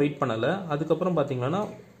இங்கே ஆக்சுவலாக வெயிட் பண்ணலை. அதுக்கப்புறம் பார்த்தீங்கன்னா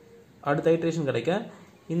அடுத்த ஐட்ரேஷன் கிடைக்க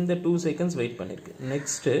இந்த 2 செகண்ட்ஸ் வெயிட் பண்ணியிருக்கு.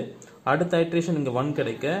 நெக்ஸ்ட்டு அடுத்த ஐட்ரேஷன் இங்கே 1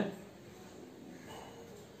 கிடைக்க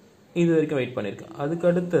இது வரைக்கும் வெயிட் பண்ணியிருக்கு. அதுக்கு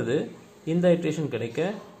அடுத்தது இந்த ஐட்ரேஷன் கிடைக்க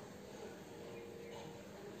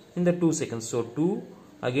இந்த 2 seconds. So 2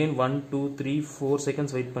 again 1 2 3 4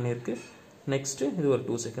 seconds wait பண்ணியிருக்கு. நெக்ஸ்ட்டு இது ஒரு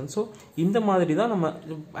 2 செகண்ட்ஸ். ஸோ இந்த மாதிரி தான் நம்ம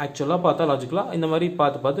ஆக்சுவலாக பார்த்தா லாஜிக்கலாக இந்த மாதிரி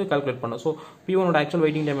பார்த்து கால்குலேட் பண்ணோம். ஸோ P1ஓட ஆக்சுவல்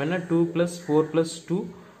வெயிட்டிங் டைம் என்ன, 2 + 4 + 2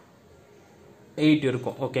 8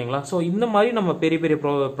 இருக்கும் ஓகேங்களா. ஸோ இந்த மாதிரி நம்ம பெரிய பெரிய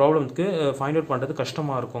ப்ராப்ளம்ஸ்க்கு ஃபைண்ட் அவுட் பண்ணுறது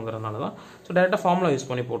கஷ்டமாக இருக்குங்கிறதுனால தான் ஸோ டேரெக்டாக ஃபார்முலா யூஸ்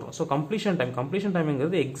பண்ணி போடுறோம். ஸோ கம்ப்ளீஷன்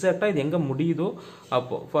டைம்ங்கிறது எக்ஸாக்டாக இது எங்கே முடியுதோ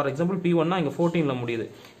அப்போது. ஃபார் எக்ஸாம்பிள் P1னா இங்கே 14ல் முடியுது.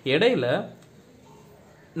 இடையில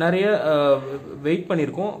நிறைய வெயிட்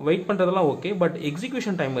பண்ணியிருக்கோம். வெயிட் பண்ணுறதெல்லாம் ஓகே, பட்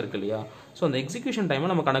எக்ஸிக்யூஷன் டைம் இருக்கு இல்லையா. ஸோ அந்த எக்ஸிக்யூஷன் டைமை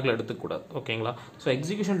நம்ம கணக்கில் எடுத்துக்கூடாது ஓகேங்களா. ஸோ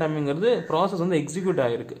எக்ஸிக்யூஷன் டைம்ங்கிறது ப்ராசஸ் வந்து எக்ஸிக்யூட்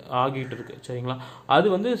ஆகிட்டு இருக்கு சரிங்களா. அது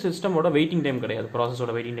வந்து சிஸ்டமோட வெயிட்டிங் டைம் கிடையாது,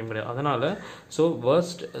 ப்ராசஸோட வெயிட்டிங் டைம் கிடையாது. அதனால் so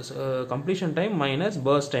first completion time minus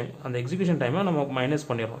first time, அந்த எக்ஸிக்யூஷன் டைமை நம்ம மைனஸ்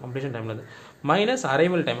பண்ணிடுறோம் completion டைம்லேருந்து. Minus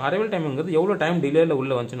arrival time. Arrival டைம்ங்கிறது எவ்வளோ டைம் டிலேயில்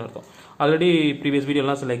உள்ளே வந்துச்சுன்னு அர்த்தம். ஆல்ரெடி ப்ரீவியஸ்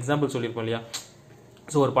வீடியோலாம் சில எக்ஸாம்பிள் சொல்லியிருப்போம் இல்லையா.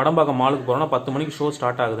 ஸோ ஒரு படம் பார்க்க மாலுக்கு போகிறோம்னா 10 மணிக்கு ஷோ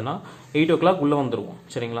ஸ்டார்ட் ஆகுதுன்னா 8 o'clock உள்ளே வந்துடுவோம்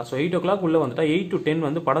சரிங்களா. ஸோ 8 o'clock உள்ளே வந்துட்டா 8 to 10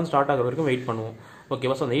 வந்து படம் ஸ்டார்ட் ஆகிற வரைக்கும் வெயிட் பண்ணுவோம்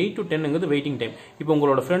ஓகேவா. ஸோ அந்த 8 to 10ங்கிறது வெயிட்டிங் டைம். இப்போ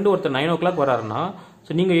உங்களோட ஃப்ரெண்டு ஒருத்தர் 9 o'clock வராருன்னா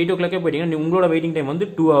ஸோ நீங்கள் 8 o'clock போயிட்டீங்கன்னா உங்களோட வெயிட்டிங் டைம் வந்து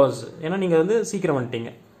 2 hours. ஏன்னா நீங்கள் வந்து சீக்கிரம்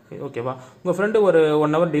வந்துட்டீங்க ஓகேவா. உங்கள் ஃப்ரெண்டு ஒரு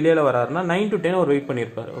 1 hour டிலேயில் வராருன்னா 9 to 10 அவர் வெயிட்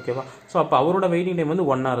பண்ணியிருப்பார் ஓகேவா. ஸோ அப்போ அவரோட வெயிட்டிங் டைம் வந்து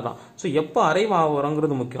 1 hour தான். ஸோ எப்போ அரைவ்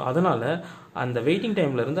ஆகிறோங்கிறது முக்கியம். அதனால அந்த வெயிட்டிங்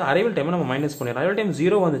டைம்ல இருந்து அரைவல் டைமை நம்ம மைனஸ் பண்ணிடுறோம். அரைவல் டைம்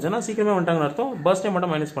 0 வந்துச்சுன்னா சீக்கிரமே வந்துட்டாங்கன்னு அர்த்தம். பர்ஸ்ட் டைம்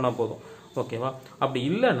மட்டும் மைனஸ் பண்ணால் போதும் ஓகேவா. அப்படி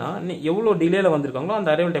இல்லைன்னா எவ்வளோ டிலேயில் வந்திருக்காங்களோ அந்த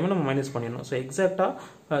அரைவல் டைமை நம்ம மைனஸ் பண்ணிடணும். ஸோ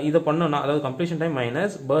எக்ஸாக்டாக இதை பண்ணோம்னா அதாவது completion time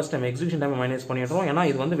minus first time execution time minus பண்ணிடுறோம். ஏன்னா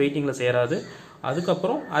இது வந்து வெயிட்டிங்கில் சேராது.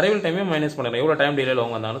 அதுக்கப்புறம் அரைவல் டைமே மைனஸ் பண்ணிடலாம் எவ்வளோ டைம் டிலேயில்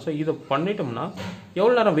அவங்க வந்தாலும். ஸோ இதை பண்ணிட்டோம்னா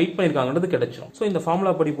எவ்வளோ நேரம் வெயிட் பண்ணியிருக்காங்கிறது கிடைச்சிடும். ஸோ இந்த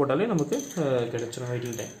ஃபார்முலா படி போட்டாலே நமக்கு கிடைச்சிடும்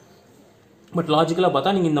வெயிட்டிங் டைம். பட் லாஜிக்கலாக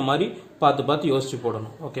பார்த்தா நீங்கள் இந்த மாதிரி பார்த்து யோசிச்சு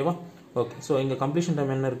போடணும் ஓகேவா. ஓகே. ஸோ இங்கே கம்ப்ளீஷன் டைம்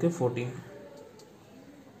என்ன இருக்குது 14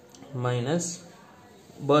 minus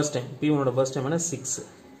first time P1ஓட first time என்ன 6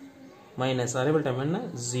 மைனஸ் அரைவல் டைம் என்ன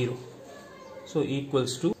 0. ஸோ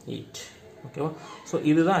ஈக்குவல்ஸ் டு 8 ஓகேவா. ஸோ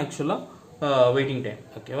இதுதான் ஆக்சுவலாக வெயிட்டிங் டைம்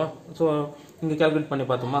ஓகேவா. ஸோ இங்கே கால்குலேட் பண்ணி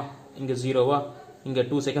பார்த்தோமா, இங்கே 0வா, இங்கே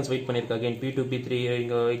 2 seconds வெயிட் பண்ணியிருக்கு. அகைன் P2 P3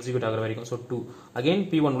 இங்கே எக்ஸிக்யூட் ஆகிற வரைக்கும். ஸோ 2 அகைன்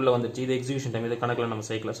P1 உள்ளே வந்துச்சு. இது எக்ஸிக்யூஷன் டைம், இது கணக்கில் நம்ம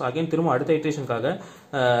சேர்க்கல. ஸோ அகைன் திரும்ப அடுத்த ஐட்ரேஷனுக்காக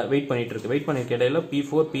வெயிட் பண்ணிட்டு இருக்கு. வெயிட் பண்ணியிருக்க இடையில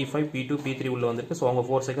P4 P5 P2 P3 உள்ளே வந்திருக்கு. ஸோ அவங்க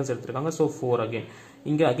 4 seconds எடுத்திருக்காங்க. ஸோ 4 அகைன்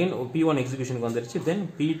இங்கே அகைன் P1 எக்ஸிக்யூஷனுக்கு வந்துருச்சு. தென்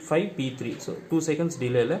P5 P3 ஸோ 2 seconds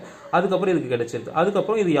டிலேயில் அதுக்கப்புறம் இதுக்கு கிடைச்சிருக்கு.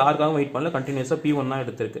 அதுக்கப்புறம் இது யாருக்காகவும் வெயிட் பண்ணல, கண்டினியூஸாக P1 தான்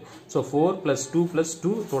எடுத்திருக்கு. ஸோ 4 + 2 +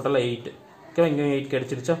 2 டோட்டலாக 8 ஓகேவா. இங்கே 8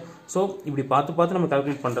 கிடைச்சிருச்சா. ஸோ இப்படி பார்த்து நம்ம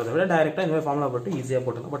கால்குலேட் பண்ணுறதை விட டைரெக்டாக இந்த மாதிரி ஃபார்முலா போட்டு ஈஸியாக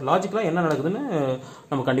போட்டுக்கலாம். பட் லாஜிக்கலாக என்ன நடக்குதுன்னு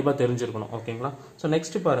நம்ம கண்டிப்பாக தெரிஞ்சிருக்கணும் ஓகேங்களா. ஸோ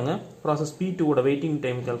நெக்ஸ்ட் பாருங்கள், ப்ராசஸ் P2ஓட வெயிட்டிங்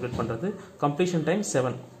டைம் கால்குலேட் பண்ணுறது. கம்ப்ளீஷன் டைம்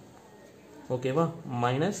 7 ஓகேவா,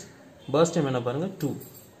 மைனஸ் பர்ஸ்ட் டைம் என்ன பாருங்கள் 2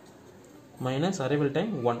 minus arrival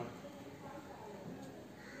time 1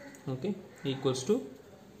 okay equals to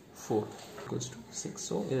 4 equals to 6.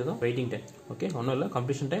 So இதுதான் வெயிட்டிங் டைம் ஓகே. ஒன்றும் இல்லை,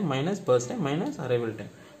 completion time minus first time minus arrival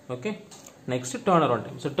time okay. Next turn around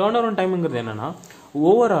time. So turn around டைம்ங்கிறது என்னன்னா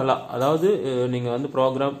ஓவராலாக, அதாவது நீங்கள் வந்து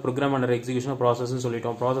ப்ரோக்ராம் அண்டர் எக்ஸிக்யூஷன் ப்ராசஸ்ன்னு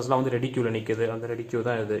சொல்லிட்டோம். ப்ராசஸ்லாம் வந்து ரெடி கியூவில் நிற்குது. அந்த ரெடி கியூ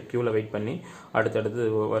தான் இது. கியூவில் வெயிட் பண்ணி அடுத்தடுத்து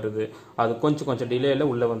வருது. அது கொஞ்சம் டிலேயில்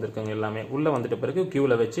உள்ளே வந்திருக்காங்க. எல்லாமே உள்ளே வந்துட்ட பிறகு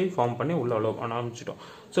கியூவில் வச்சு ஃபார்ம் பண்ணி உள்ளே ஆரம்பிச்சிட்டோம்.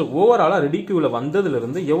 ஸோ ஓவராலாக ரெடி கியூவில்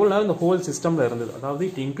வந்ததுலேருந்து எவ்வளோ நேரம் இந்த ஹோல் சிஸ்டமில் இருந்தது, அதாவது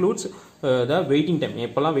it includes the waiting time.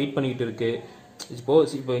 எப்போல்லாம் வெயிட் பண்ணிக்கிட்டு இருக்கு.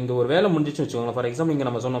 இப்போ இங்கே ஒரு வேலை முடிஞ்சிச்சுன்னு வச்சுக்கோங்க. ஃபார் எக்ஸாம்பிள் இங்கே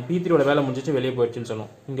நம்ம சொன்னோம் P3ஓட வேலை முடிஞ்சிச்சு வெளியே போயிடுச்சுன்னு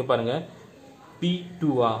சொன்னோம். இங்கே பாருங்கள் P2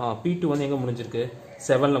 P2 வந்து எங்கே முடிஞ்சிருக்கு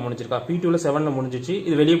 7ல் முடிஞ்சிருக்கா, P2ல 7ல் முடிஞ்சிச்சு,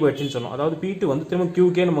 இது வெளியே போயிடுச்சுன்னு சொன்னோம். அதாவது P2 வந்து திரும்ப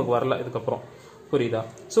Qக்கே நமக்கு வரல இதுக்கப்புறம், புரியுதா?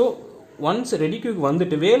 ஸோ ஒன்ஸ் ரெடி கியூக்கு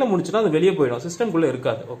வந்துட்டு வேலை முடிச்சுன்னா அது வெளியே போயிடும், சிஸ்டம்குள்ளே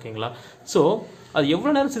இருக்காது. ஓகேங்களா? ஸோ அது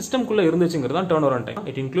எவ்வளோ நேரம் சிஸ்டம்குள்ளே இருந்துச்சுங்கிறது தான் turn around time.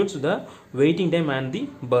 It includes the waiting time and the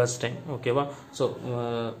first time. ஓகேவா? ஸோ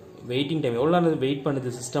வெயிட்டிங் டைம் எவ்வளோ நேரம் வெயிட் பண்ணுது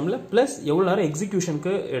சிஸ்டமில், ப்ளஸ் எவ்வளோ நேரம்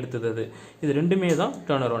எக்ஸிக்யூஷனுக்கு எடுத்தது, அது இது ரெண்டுமே தான்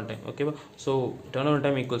டர்ன் அரவுண்ட் டைம். ஓகேவா? So turn around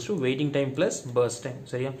time equals to waiting time plus first time.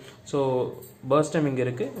 சரியா? ஸோ பர்ஸ்ட் டைம் இங்கே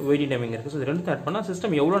இருக்குது, வெயிட்டிங் டைம் இங்கே இருக்குது. ஸோ இது ரெண்டு ஆட் பண்ணால்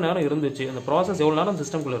சிஸ்டம் எவ்வளோ நேரம் இருந்துச்சு, அந்த ப்ராசஸ் எவ்வளோ நேரம்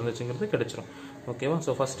சிஸ்டம்குள்ளே இருந்துச்சுங்கிறது கிடைச்சிரும். ஓகேவா?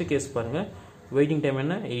 ஸோ ஃபஸ்ட்டு கேஸ் பாருங்கள், வெயிட்டிங் டைம்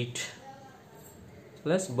என்ன 8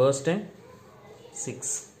 plus first time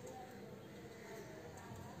 6.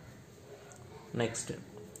 Next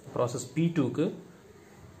process P2க்கு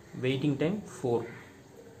waiting time 4,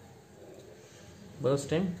 first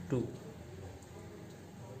time 2,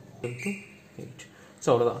 8. So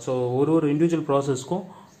அவ்வளோதான். ஸோ ஒரு இண்டிவிஜுவல் ப்ராசஸ்க்கும்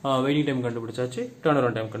வெயிட்டிங் டைம் கண்டுபிடிச்சாச்சு, டர்ன்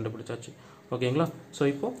அரவுண்ட் டைம் கண்டுபிடிச்சாச்சு. ஓகேங்களா? ஸோ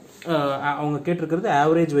இப்போது அவங்க கேட்டிருக்கிறது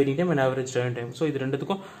average waiting time and average turn time. So இது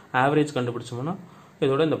ரெண்டுத்துக்கும் ஆவரேஜ் கண்டுபிடிச்சோம்னா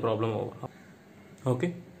இதோட இந்த ப்ராப்ளம் ஆகும். ஓகே,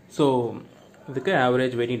 ஸோ இதுக்கு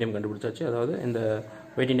ஆவரேஜ் வெயிட்டிங் டைம் கண்டுபிடிச்சாச்சு, அதாவது இந்த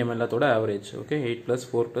வெயிட்டிங் டைம் எல்லாத்தோட average. Okay, 8 +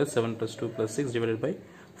 4 + 7 + 2 + 6 divided by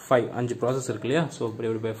 5. 5 process இருக்கு இல்லையா? So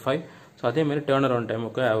divided by 5. ஸோ அதே மாதிரி டர்ன் அரவுண்ட்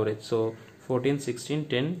டைமுக்கு average. So 14, 16,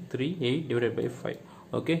 10, 3, 8 divided by 5.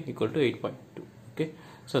 Okay, equal to 8.2. Okay,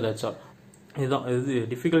 so that's all. இதுதான் இது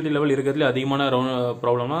டிஃபிகல்ட்டி லெவல் இருக்கிறதுல அதிகமான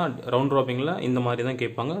ப்ராப்ளம்னா ரவுண்ட் ராப்பிங்கில் இந்த மாதிரி தான்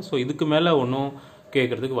கேட்பாங்க. ஸோ இதுக்கு மேலே ஒன்றும்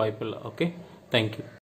கேட்குறதுக்கு வாய்ப்பு இல்லை. Okay, thank you.